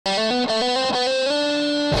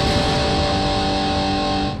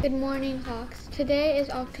Today is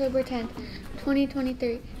October 10th,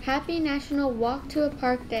 2023. Happy National Walk to a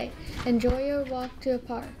Park Day. Enjoy your walk to a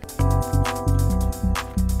park.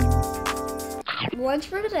 Lunch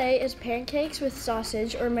for today is pancakes with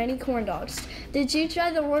sausage or mini corn dogs. Did you try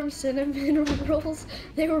the warm cinnamon rolls?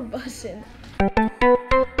 They were bussin'.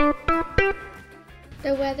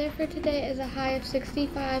 The weather for today is a high of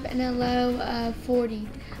 65 and a low of 40.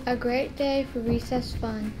 A great day for recess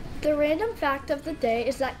fun. The random fact of the day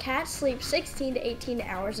is that cats sleep 16 to 18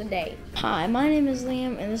 hours a day. Hi, my name is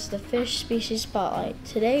Liam and this is the Fish Species Spotlight.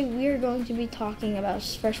 Today we are going to be talking about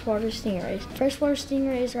freshwater stingrays. Freshwater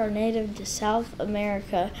stingrays are native to South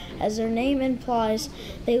America. As their name implies,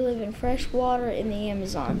 they live in fresh water in the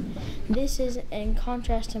Amazon. This is in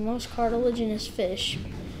contrast to most cartilaginous fish,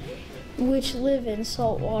 which live in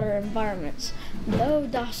saltwater environments. Though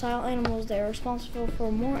docile animals, they are responsible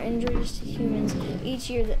for more injuries to humans each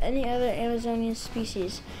year than any other Amazonian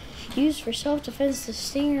species. Used for self-defense, the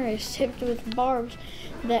stingray is tipped with barbs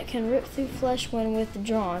that can rip through flesh when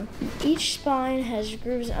withdrawn. Each spine has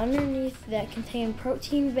grooves underneath that contain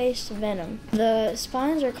protein-based venom. The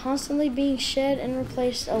spines are constantly being shed and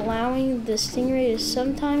replaced, allowing the stingray to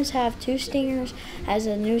sometimes have two stingers as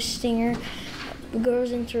a new stinger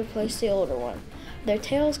grows in to replace the older one. Their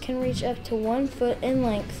tails can reach up to 1 foot in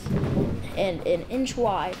length and an inch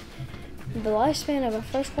wide. The lifespan of a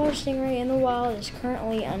freshwater stingray in the wild is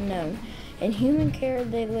currently unknown. In human care,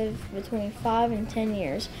 they live between 5 and 10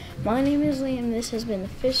 years. My name is Liam. This has been the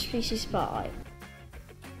Fish Species Spotlight.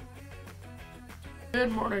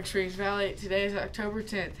 Good morning, Springs Valley. Today is October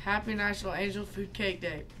 10th. Happy National Angel Food Cake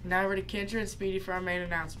Day. Now over to Kendra and Speedy for our main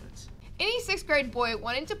announcements. Any 6th grade boy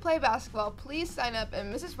wanting to play basketball, please sign up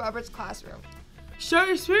in Mrs. Roberts' classroom. Show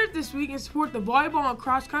your spirit this week and support the volleyball and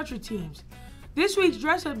cross-country teams. This week's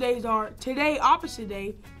dress-up days are today, opposite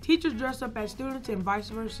day, teachers dress up as students and vice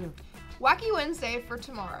versa. Wacky Wednesday for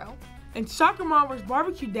tomorrow. And Soccer Mom vs.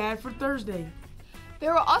 Barbecue Dad for Thursday.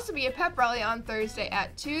 There will also be a pep rally on Thursday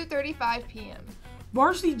at 2:35 p.m.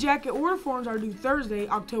 Varsity jacket order forms are due Thursday,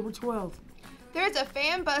 October 12th. There is a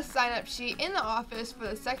fan bus sign-up sheet in the office for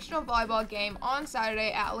the sectional volleyball game on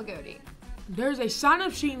Saturday at Lagodi. There's a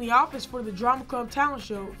sign-up sheet in the office for the Drama Club Talent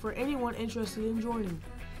Show for anyone interested in joining.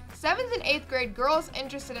 7th and 8th grade girls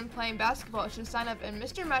interested in playing basketball should sign up in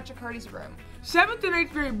Mr. Matricardi's room. 7th and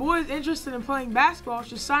 8th grade boys interested in playing basketball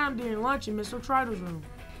should sign up during lunch in Mr. Trido's room.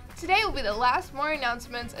 Today will be the last morning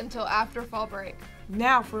announcements until after fall break.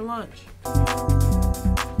 Now for lunch.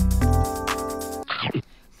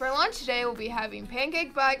 For lunch today, we'll be having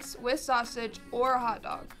pancake bites with sausage or a hot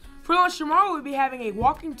dog. For lunch tomorrow, we'll be having a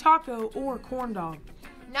walking taco or corn dog.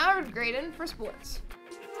 Now we're grading for sports.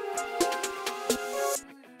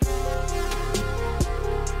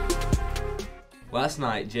 Last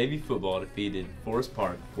night, JV football defeated Forest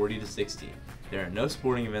Park 40-16. There are no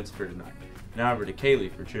sporting events for tonight. Now over to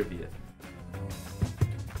Kaylee for trivia.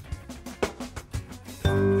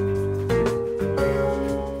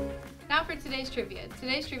 Now for today's trivia.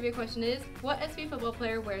 Today's trivia question is, what SV football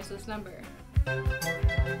player wears this number?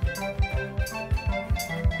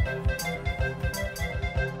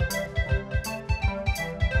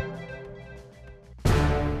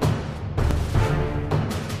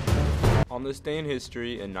 On this day in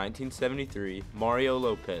history, in 1973, Mario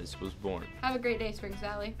Lopez was born. Have a great day, Springs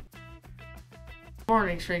Valley. Good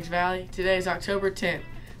morning, Springs Valley. Today is October 10th.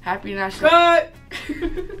 Happy National... Cut!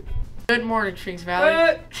 Good morning, Springs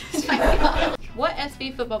Valley. What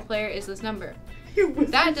SV football player is this number?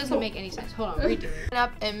 That doesn't make any sense. Hold on, redo it.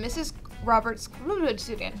 Up in Mrs. Roberts'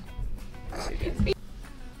 student.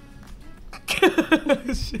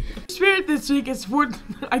 Spirit this week is sport.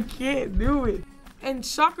 I can't do it. And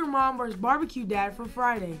Soccer Mom vs. Barbecue Dad for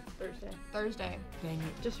Friday. Thursday. Dang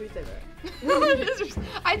it. Just reset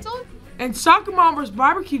that. I told. And Soccer Mom vs.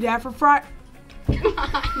 Barbecue Dad for Friday.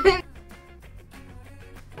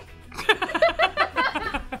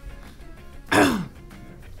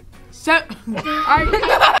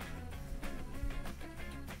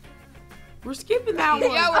 We're skipping that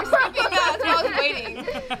one. Yeah, we're skipping that. That's what I was waiting.